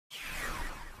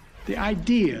The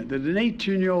idea that an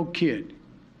 18-year-old kid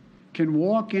can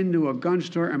walk into a gun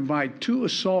store and buy 2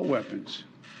 assault weapons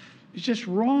is just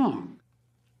wrong.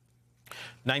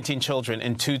 19 children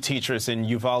and 2 teachers in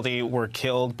Uvalde were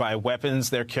killed by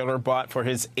weapons their killer bought for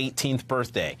his 18th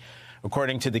birthday.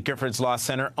 According to the Giffords Law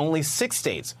Center, only 6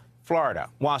 states, Florida,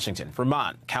 Washington,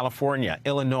 Vermont, California,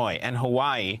 Illinois, and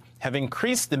Hawaii, have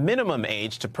increased the minimum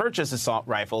age to purchase assault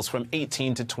rifles from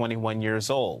 18 to 21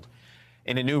 years old.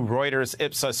 In a new Reuters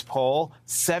Ipsos poll,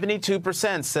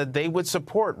 72% said they would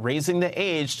support raising the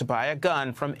age to buy a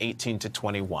gun from 18 to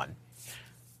 21.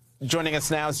 Joining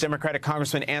us now is Democratic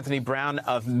Congressman Anthony Brown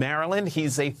of Maryland.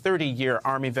 He's a 30-year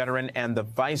Army veteran and the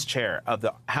vice chair of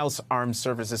the House Armed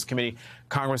Services Committee.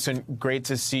 Congressman, great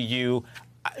to see you.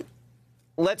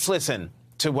 Let's listen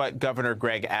to what Governor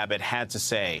Greg Abbott had to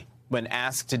say when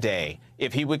asked today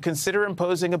if he would consider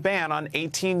imposing a ban on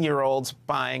 18-year-olds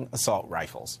buying assault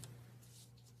rifles.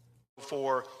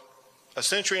 For a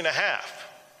century and a half,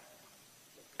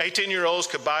 18-year-olds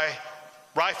could buy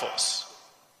rifles.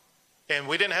 And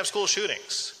we didn't have school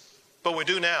shootings, but we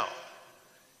do now.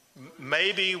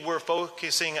 Maybe we're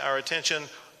focusing our attention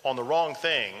on the wrong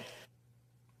thing.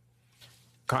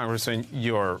 Congressman,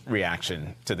 your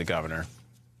reaction to the governor?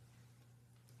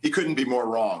 He couldn't be more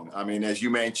wrong. I mean, as you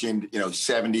mentioned,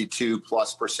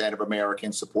 72+% of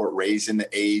Americans support raising the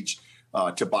age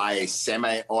to buy a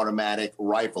semi-automatic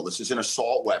rifle. This is an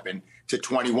assault weapon to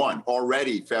 21.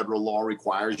 Already, federal law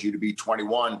requires you to be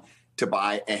 21 to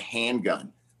buy a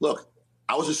handgun. Look,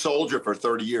 I was a soldier for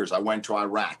 30 years. I went to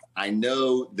Iraq. I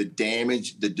know the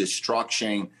damage, the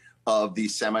destruction of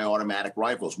these semi-automatic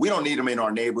rifles. We don't need them in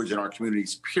our neighborhoods and our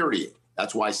communities, period.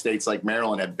 That's why states like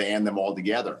Maryland have banned them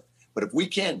altogether. But if we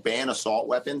can't ban assault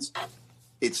weapons,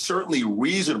 it's certainly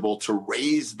reasonable to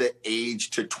raise the age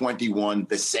to 21,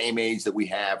 the same age that we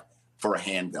have for a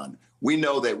handgun. We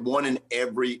know that 1 in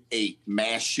every 8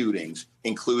 mass shootings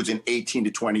includes an 18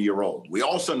 to 20-year-old. We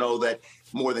also know that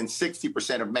more than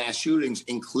 60% of mass shootings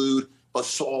include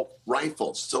assault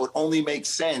rifles. So it only makes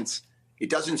sense. It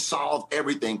doesn't solve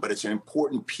everything, but it's an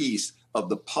important piece of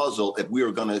the puzzle if we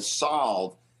are going to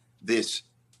solve this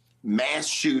mass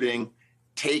shooting,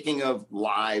 taking of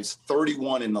lives,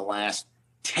 31 in the last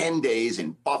 10 days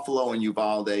in Buffalo and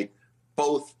Uvalde,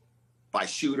 both by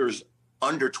shooters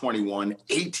under 21,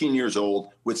 18 years old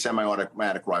with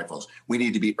semi-automatic rifles. We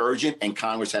need to be urgent, and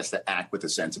Congress has to act with a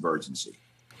sense of urgency.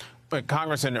 But,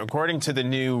 Congressman, according to the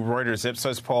new Reuters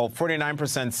Ipsos poll,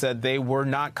 49% said they were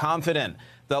not confident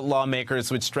that lawmakers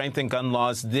would strengthen gun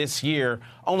laws this year.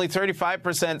 Only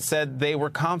 35% said they were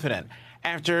confident.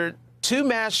 After 2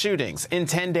 mass shootings in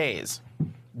 10 days,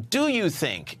 do you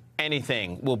think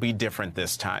anything will be different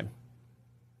this time?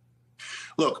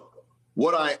 Look,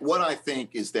 what I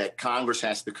think is that Congress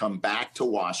has to come back to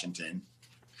Washington,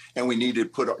 and we need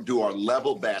to do our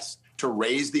level best to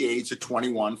raise the age to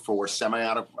 21 for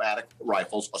semi-automatic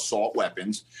rifles, assault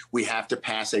weapons. We have to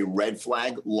pass a red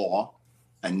flag law,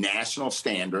 a national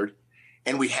standard,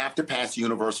 and we have to pass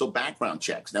universal background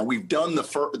checks. Now, we've done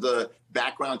the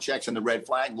background checks and the red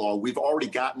flag law. We've already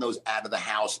gotten those out of the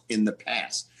House in the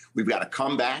past. We've got to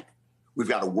come back. We've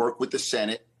got to work with the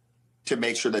Senate to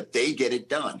make sure that they get it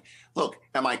done. Look,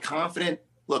 am I confident?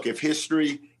 Look, if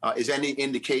history is any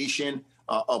indication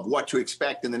of what to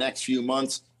expect in the next few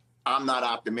months, I'm not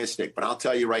optimistic. But I'll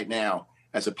tell you right now,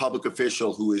 as a public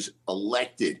official who is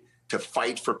elected to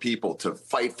fight for people, to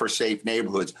fight for safe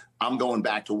neighborhoods, I'm going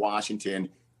back to Washington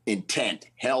intent,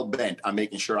 hell-bent on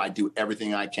making sure I do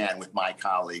everything I can with my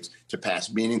colleagues to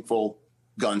pass meaningful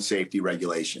gun safety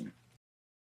regulation.